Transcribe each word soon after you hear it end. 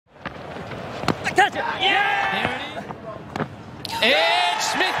Catch it! Yeah! And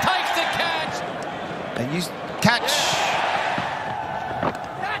Smith takes the catch. They used catch.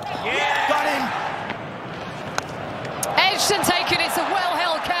 Yeah! Got him. Edgerton taken. It's a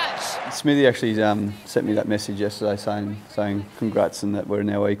well-held catch. Smithy actually sent me that message yesterday saying congrats and that we're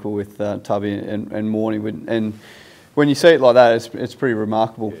now equal with Tubby and Warne. And when you see it like that, it's pretty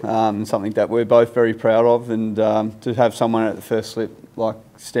remarkable and something that we're both very proud of. And to have someone at the first slip like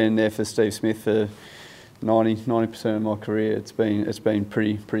standing there for Steve Smith for 90% of my career, it's been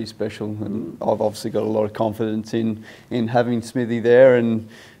pretty special. And I've obviously got a lot of confidence in having Smithy there, and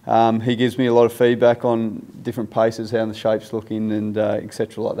he gives me a lot of feedback on different paces, how the shape's looking, and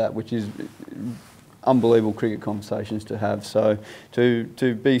etc. like that, which is unbelievable cricket conversations to have. So to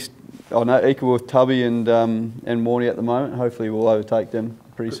be equal with Tubby and Warne at the moment, hopefully we'll overtake them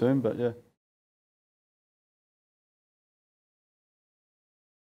pretty soon. But yeah.